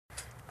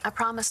I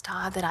promised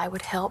Todd that I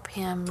would help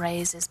him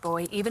raise his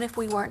boy, even if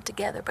we weren't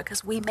together,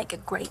 because we make a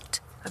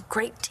great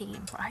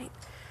team, right?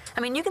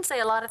 I mean, you can say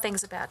a lot of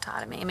things about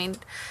Todd and me. I mean,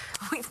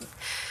 we've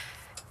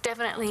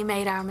definitely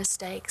made our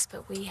mistakes,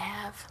 but we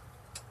have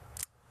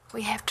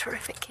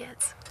terrific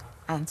kids.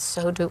 And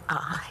so do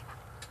I.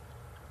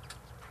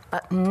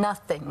 But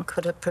nothing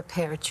could have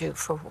prepared you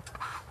for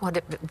what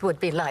it would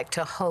be like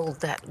to hold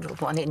that little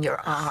one in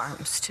your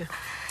arms,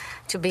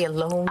 to be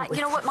alone with.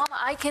 You know what, Mama?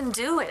 I can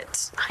do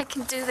it. I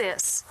can do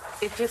this.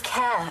 If you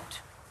can't,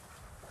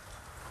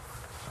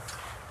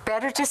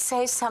 better to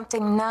say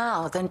something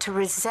now than to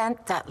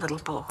resent that little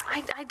boy.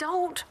 I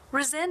don't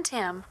resent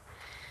him.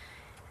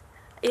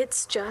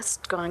 It's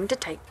just going to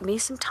take me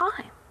some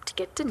time to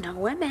get to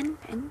know him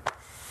and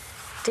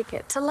to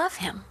get to love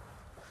him.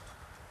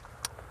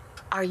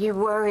 Are you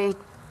worried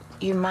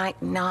you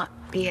might not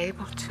be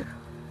able to?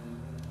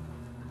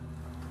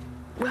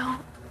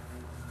 Well,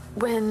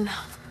 when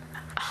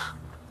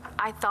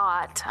I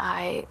thought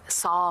I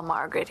saw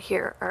Margaret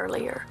here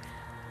earlier,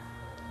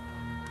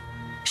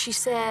 she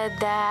said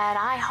that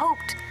I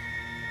hoped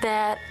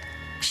that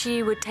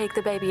she would take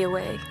the baby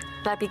away.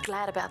 I'd be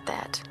glad about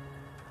that.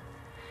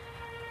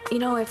 You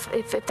know, if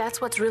that's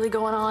what's really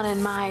going on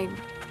in my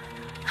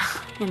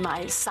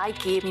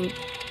psyche, I mean,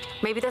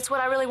 maybe that's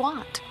what I really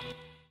want.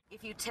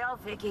 If you tell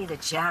Viki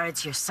that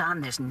Jared's your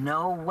son, there's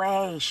no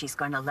way she's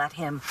going to let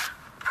him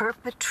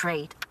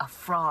perpetrate a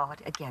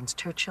fraud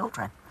against her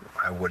children.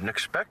 I wouldn't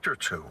expect her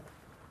to.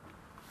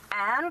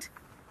 And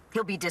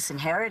he'll be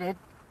disinherited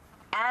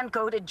and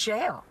go to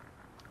jail.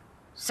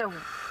 So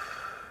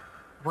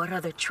what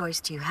other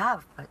choice do you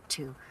have but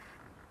to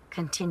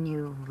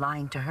continue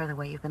lying to her the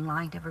way you've been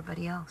lying to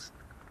everybody else?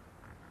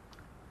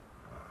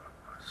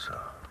 It's a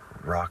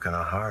rock and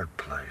a hard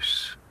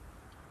place.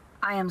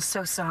 I am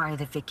so sorry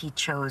that Viki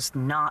chose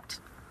not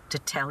to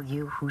tell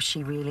you who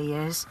she really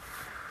is.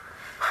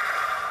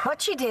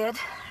 But she did.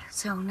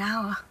 So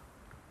now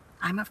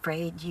I'm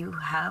afraid you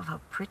have a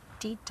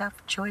pretty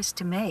tough choice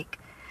to make.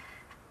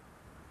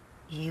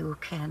 You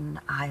can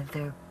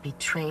either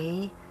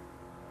betray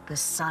the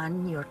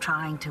son you're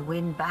trying to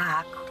win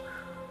back,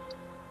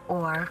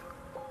 or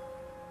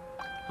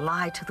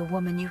lie to the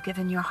woman you've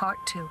given your heart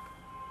to.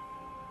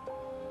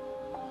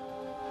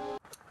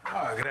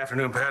 Good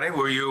afternoon, Patty.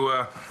 Were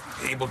you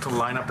able to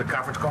line up the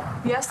conference call?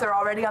 Yes, they're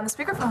already on the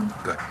speakerphone.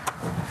 Good.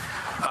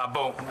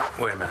 Bo,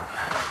 wait a minute.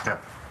 Yeah.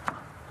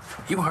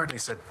 You hardly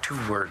said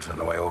 2 words on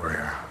the way over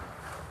here.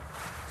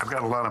 I've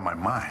got a lot on my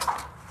mind.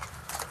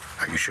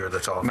 Are you sure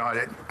that's all? No, I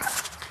didn't.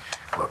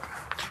 Look,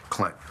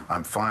 Clint,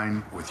 I'm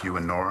fine with you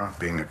and Nora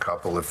being a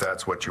couple if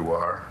that's what you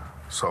are.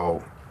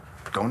 So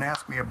don't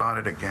ask me about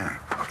it again,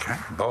 okay?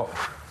 Bo,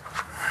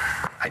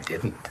 I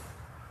didn't.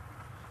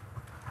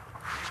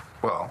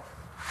 Well,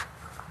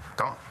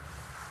 don't.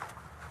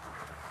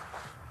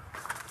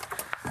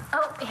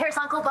 Oh, here's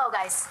Uncle Bo,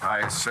 guys.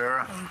 Hi,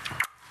 Sarah.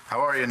 How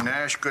are you,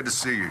 Nash? Good to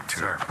see you, too.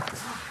 Sir.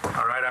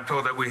 All right, I'm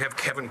told that we have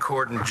Kevin,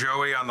 Cord, and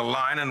Joey on the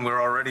line, and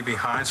we're already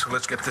behind, so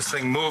let's get this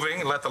thing moving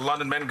and let the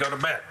London men go to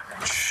bed.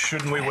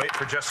 Shouldn't we wait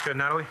for Jessica and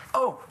Natalie?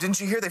 Oh,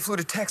 didn't you hear they flew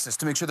to Texas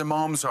to make sure their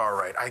moms are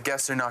all right? I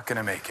guess they're not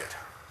gonna make it.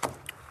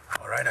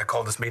 All right, I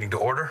call this meeting to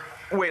order.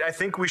 Wait, I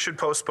think we should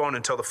postpone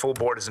until the full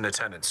board is in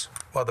attendance.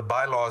 Well, the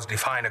bylaws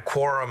define a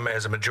quorum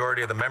as a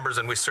majority of the members,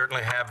 and we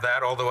certainly have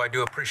that, although I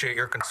do appreciate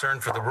your concern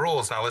for the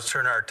rules. Now, let's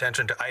turn our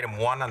attention to item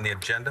 1 on the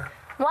agenda.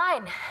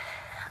 Wine.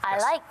 I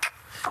like.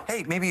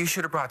 Hey, maybe you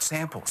should have brought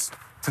samples,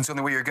 since the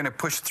only way you're gonna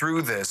push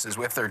through this is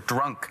if they're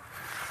drunk.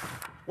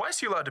 Why is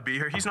he allowed to be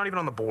here? He's not even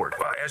on the board.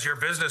 Well, as your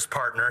business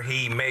partner,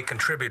 he may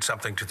contribute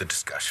something to the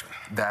discussion.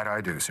 That I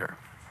do, sir.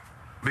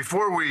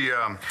 Before we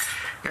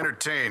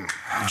entertain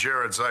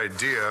Jared's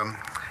idea,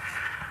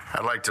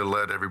 I'd like to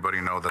let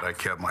everybody know that I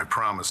kept my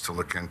promise to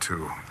look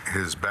into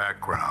his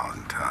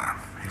background.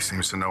 He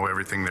seems to know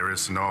everything there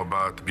is to know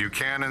about the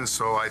Buchanans,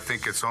 so I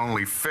think it's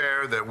only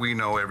fair that we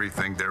know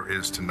everything there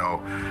is to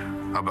know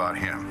about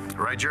him.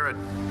 Right, Jared?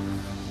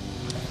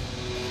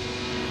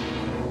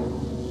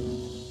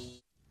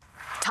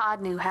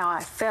 Todd knew how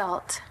I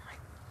felt.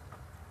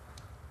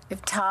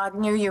 If Todd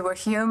knew you were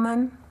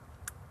human.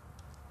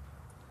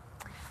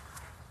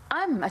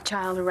 I'm a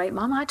child of rape,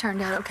 Mama. I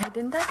turned out okay,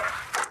 didn't I?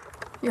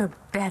 You're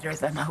better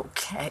than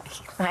okay,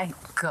 thank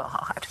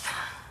God.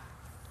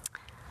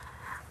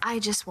 I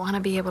just want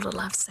to be able to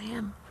love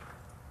Sam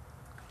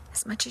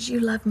as much as you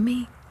love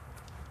me.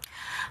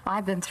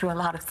 I've been through a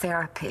lot of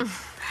therapy,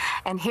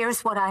 and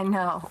here's what I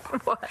know.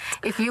 What?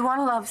 If you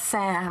want to love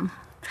Sam,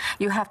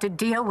 you have to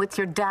deal with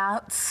your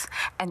doubts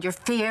and your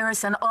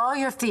fears and all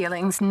your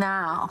feelings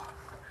now.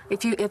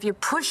 If you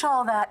push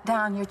all that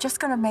down, you're just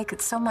going to make it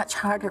so much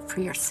harder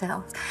for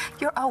yourself.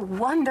 You're a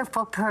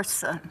wonderful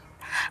person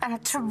and a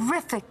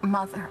terrific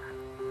mother.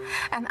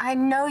 And I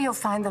know you'll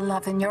find the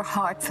love in your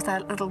heart for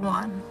that little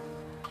one.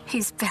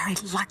 He's very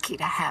lucky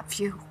to have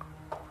you.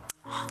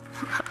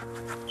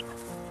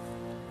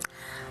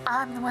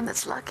 I'm the one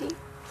that's lucky.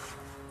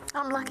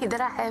 I'm lucky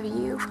that I have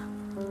you.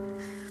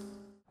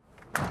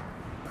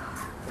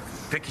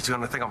 Vicky's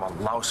gonna think I'm a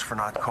louse for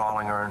not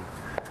calling her, and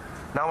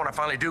Now when I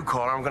finally do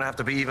call her, I'm gonna have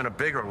to be even a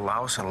bigger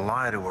louse and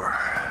lie to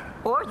her.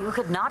 Or you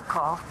could not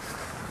call.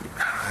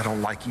 I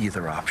don't like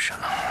either option.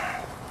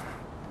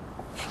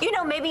 You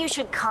know, maybe you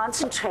should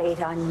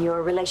concentrate on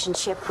your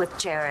relationship with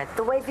Jared,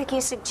 the way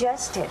Viki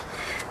suggested.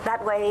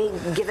 That way,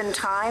 given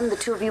time, the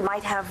two of you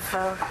might have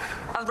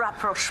a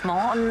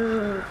rapprochement,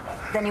 and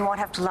then you won't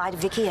have to lie to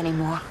Viki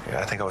anymore.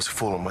 Yeah, I think I was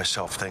fooling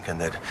myself thinking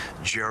that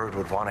Jared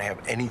would want to have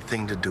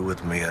anything to do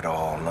with me at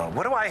all. No,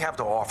 what do I have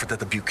to offer that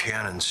the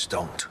Buchanans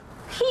don't?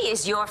 He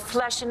is your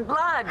flesh and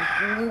blood.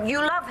 You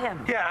love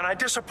him. Yeah, and I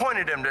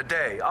disappointed him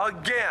today.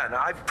 Again,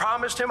 I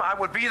promised him I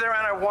would be there,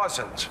 and I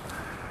wasn't.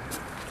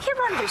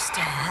 He'll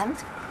understand.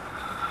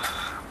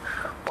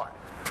 What?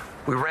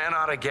 We ran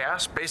out of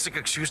gas? Basic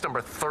excuse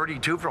number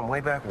 32 from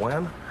way back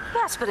when?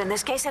 Yes, but in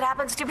this case, it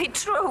happens to be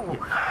true.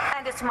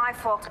 And it's my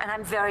fault, and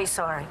I'm very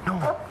sorry.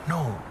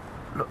 No.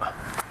 Look,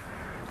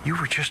 you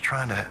were just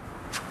trying to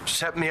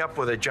set me up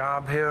with a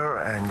job here,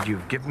 and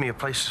you've given me a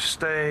place to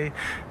stay,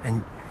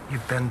 and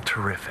you've been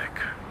terrific.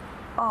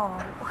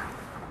 Oh.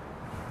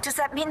 Does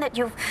that mean that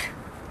you've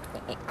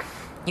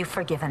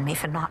forgiven me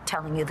for not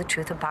telling you the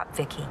truth about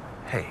Viki?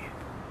 Hey,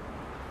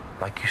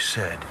 like you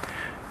said,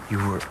 you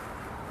were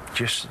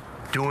just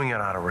doing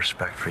it out of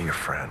respect for your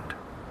friend.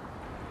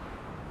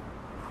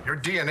 Your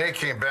DNA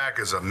came back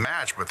as a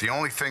match, but the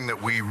only thing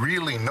that we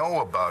really know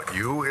about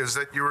you is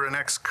that you're an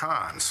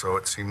ex-con, so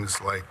it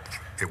seems like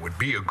it would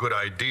be a good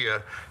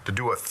idea to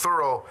do a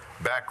thorough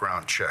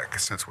background check,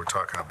 since we're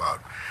talking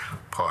about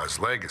Pa's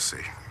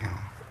legacy. You know.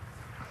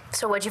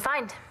 So what'd you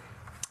find?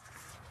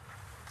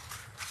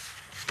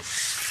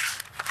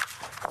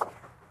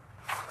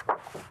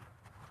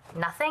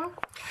 Nothing?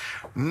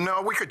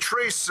 No, we could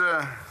trace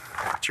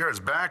Jared's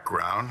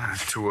background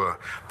to a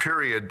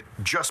period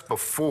just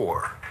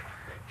before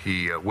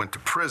he went to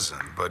prison,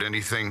 but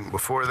anything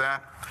before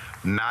that,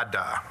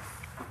 nada.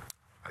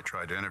 I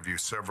tried to interview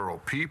several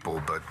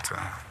people, but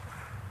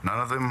none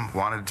of them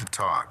wanted to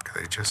talk.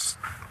 They just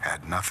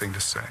had nothing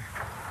to say.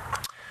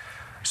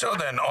 So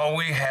then, all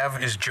we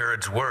have is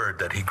Jared's word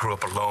that he grew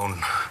up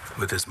alone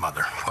with his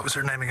mother. What was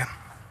her name again?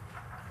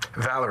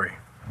 Valerie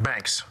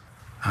Banks.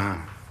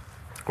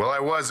 Well, I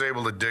was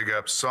able to dig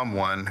up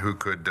someone who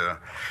could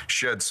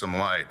shed some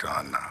light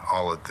on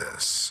all of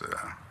this.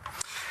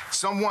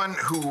 Someone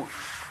who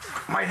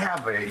might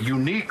have a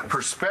unique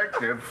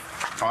perspective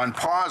on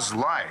Pa's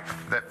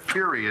life, that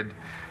period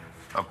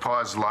of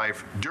Pa's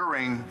life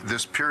during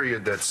this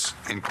period that's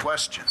in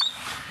question.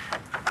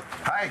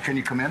 Hi, can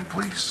you come in,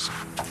 please?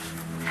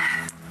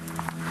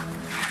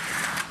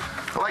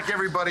 I'd like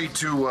everybody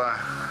to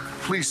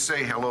please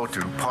say hello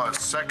to Pa's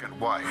second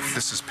wife.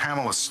 This is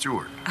Pamela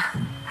Stewart.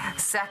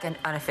 Second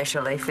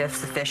unofficially,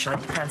 fifth officially.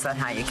 Depends on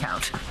how you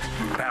count.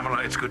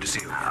 Pamela, it's good to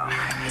see you.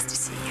 Nice to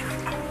see you.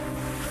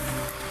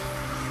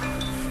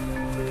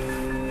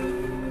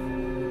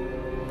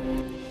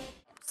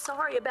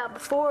 Sorry about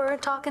before,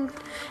 talking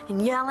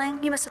and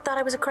yelling. You must have thought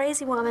I was a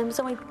crazy woman. There's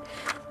only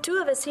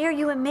two of us here,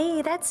 you and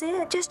me. That's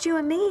it, just you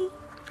and me.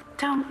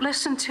 Don't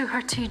listen to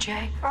her,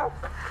 TJ.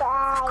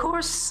 Of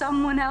course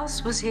someone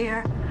else was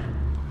here.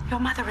 Your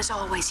mother is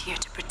always here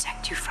to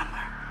protect you from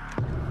her.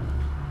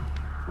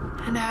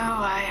 I know,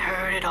 I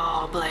heard it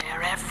all,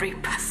 Blair, every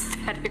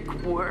pathetic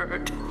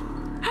word.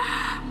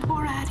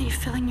 Poor Addie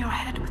filling your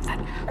head with that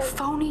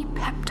phony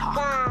pep talk.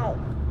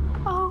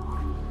 Oh,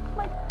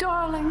 my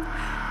darling, you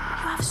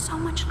have so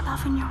much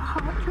love in your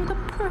heart. You're the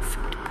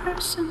perfect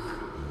person.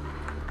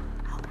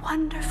 A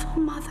wonderful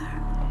mother.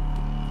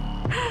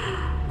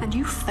 And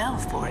you fell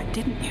for it,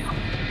 didn't you?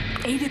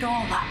 Ate it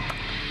all up.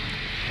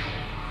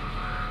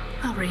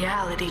 A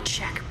reality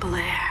check,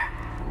 Blair.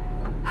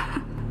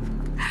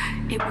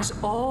 It was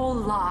all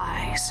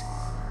lies.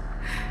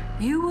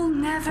 You will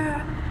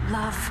never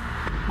love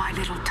my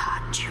little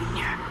Todd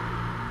Jr.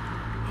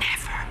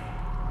 Never.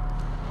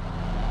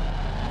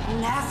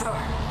 Never.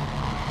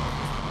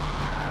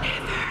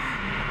 Never.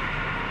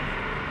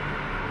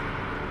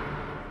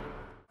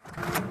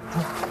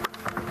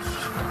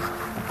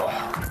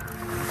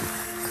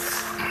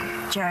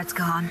 Jared's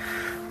gone.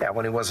 Yeah,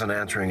 when he wasn't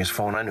answering his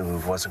phone, I knew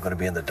he wasn't going to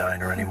be in the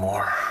diner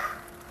anymore.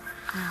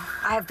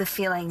 I have the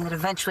feeling that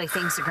eventually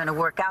things are going to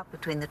work out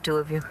between the two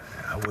of you.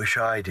 I wish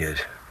I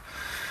did.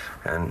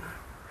 And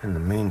in the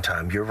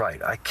meantime, you're right.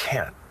 I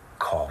can't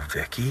call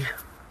Viki.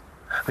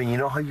 I mean, you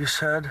know how you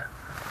said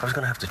I was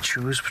going to have to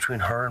choose between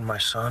her and my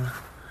son?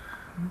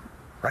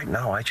 Right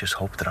now, I just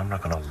hope that I'm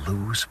not going to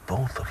lose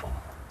both of them.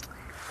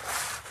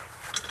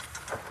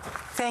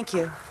 Thank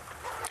you.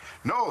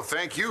 No,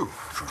 thank you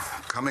for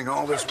coming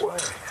all this way.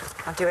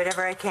 I'll do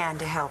whatever I can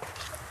to help.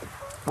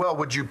 Well,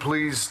 would you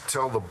please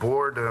tell the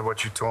board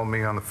what you told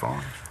me on the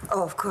phone?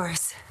 Oh, of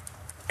course.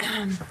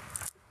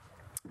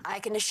 I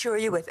can assure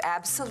you with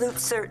absolute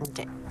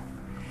certainty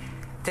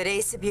that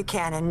Asa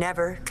Buchanan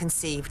never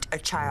conceived a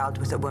child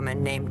with a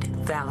woman named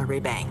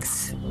Valerie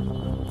Banks.